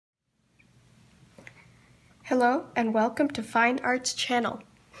Hello and welcome to Fine Arts channel.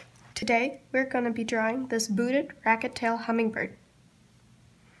 Today we're going to be drawing this Booted Racket-Tail Hummingbird.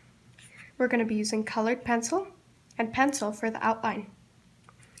 We're going to be using colored pencil and pencil for the outline.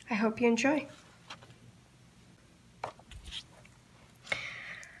 I hope you enjoy.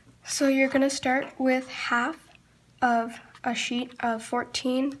 So you're going to start with half of a sheet of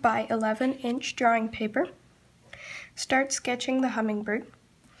 14 by 11 inch drawing paper. Start sketching the hummingbird.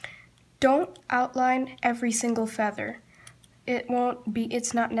 Don't outline every single feather.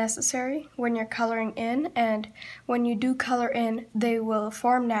 It's not necessary when you're coloring in, and when you do color in, they will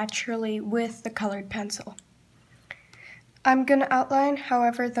form naturally with the colored pencil. I'm going to outline,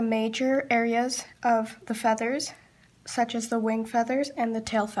 however, the major areas of the feathers, such as the wing feathers and the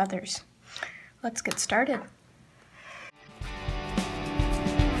tail feathers. Let's get started.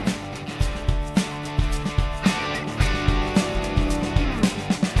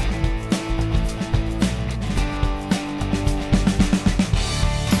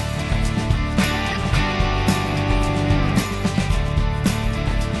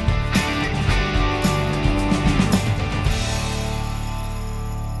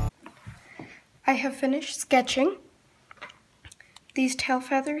 I have finished sketching. These tail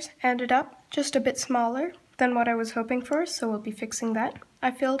feathers ended up just a bit smaller than what I was hoping for, so we'll be fixing that.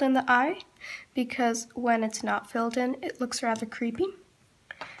 I filled in the eye because when it's not filled in, it looks rather creepy.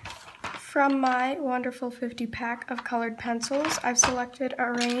 From my wonderful 50-pack of colored pencils, I've selected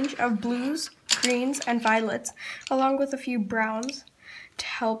a range of blues, greens, and violets, along with a few browns to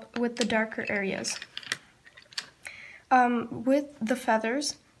help with the darker areas. With the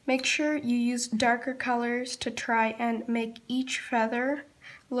feathers, make sure you use darker colors to try and make each feather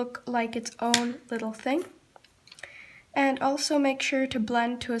look like its own little thing. And also make sure to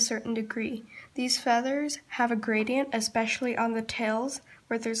blend to a certain degree. These feathers have a gradient, especially on the tails,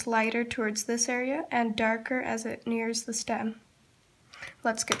 where there's lighter towards this area and darker as it nears the stem.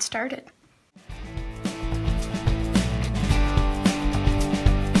 Let's get started.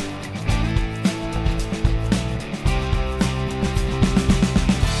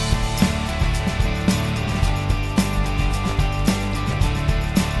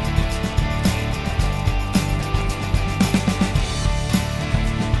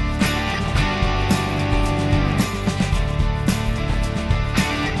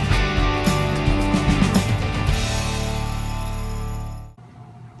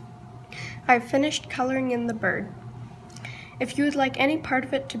 I've finished coloring in the bird. If you would like any part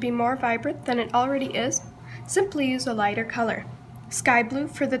of it to be more vibrant than it already is, simply use a lighter color. Sky blue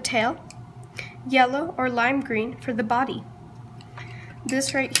for the tail, yellow or lime green for the body.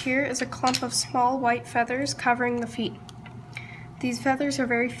 This right here is a clump of small white feathers covering the feet. These feathers are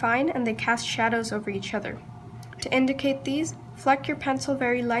very fine and they cast shadows over each other. To indicate these, fleck your pencil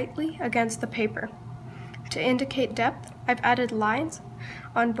very lightly against the paper. To indicate depth, I've added lines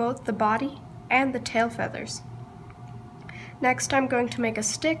on both the body and the tail feathers. Next, I'm going to make a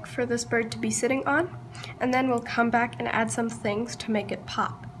stick for this bird to be sitting on, and then we'll come back and add some things to make it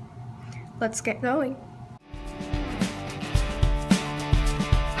pop. Let's get going.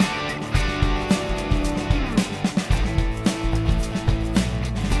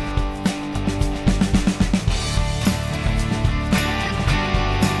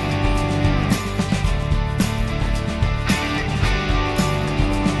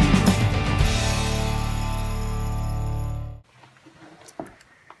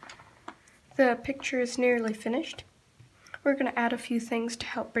 The picture is nearly finished. We're going to add a few things to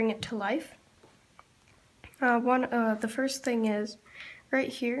help bring it to life. The first thing is, right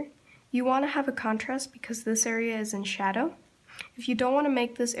here, you want to have a contrast because this area is in shadow. If you don't want to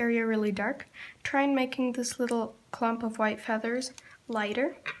make this area really dark, try and making this little clump of white feathers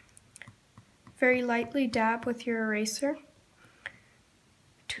lighter. Very lightly dab with your eraser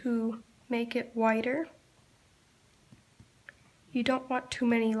to make it whiter. You don't want too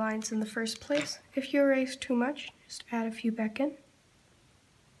many lines in the first place. If you erase too much, just add a few back in.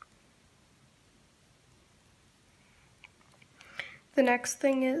 The next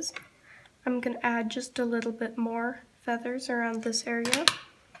thing is, I'm going to add just a little bit more feathers around this area.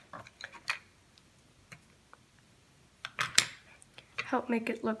 Help make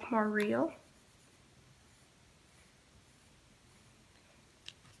it look more real.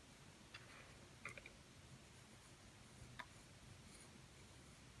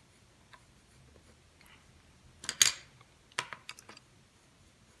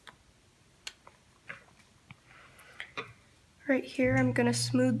 Right here, I'm going to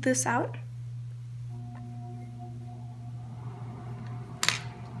smooth this out.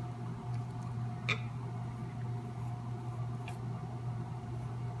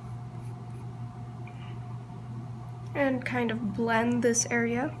 and kind of blend this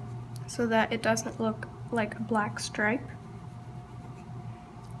area so that it doesn't look like a black stripe.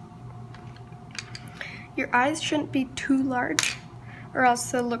 Your eyes shouldn't be too large or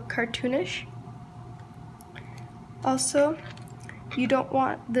else they'll look cartoonish. Also, you don't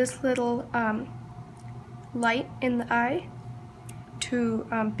want this little light in the eye to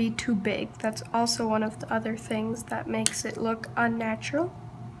be too big. That's also one of the other things that makes it look unnatural.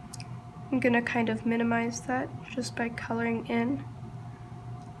 I'm gonna kind of minimize that just by coloring in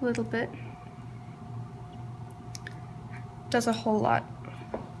a little bit. Does a whole lot.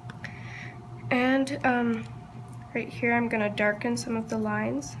 And right here I'm gonna darken some of the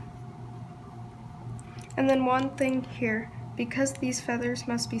lines. And then one thing here, because these feathers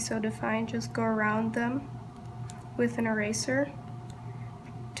must be so defined, just go around them with an eraser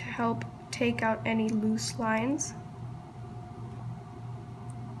to help take out any loose lines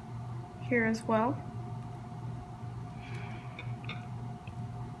here as well.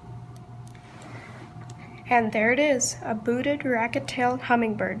 And there it is, a booted racket-tail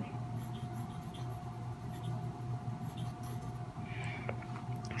hummingbird.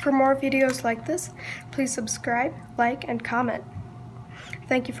 For more videos like this, please subscribe, like, and comment.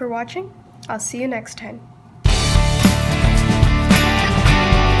 Thank you for watching. I'll see you next time.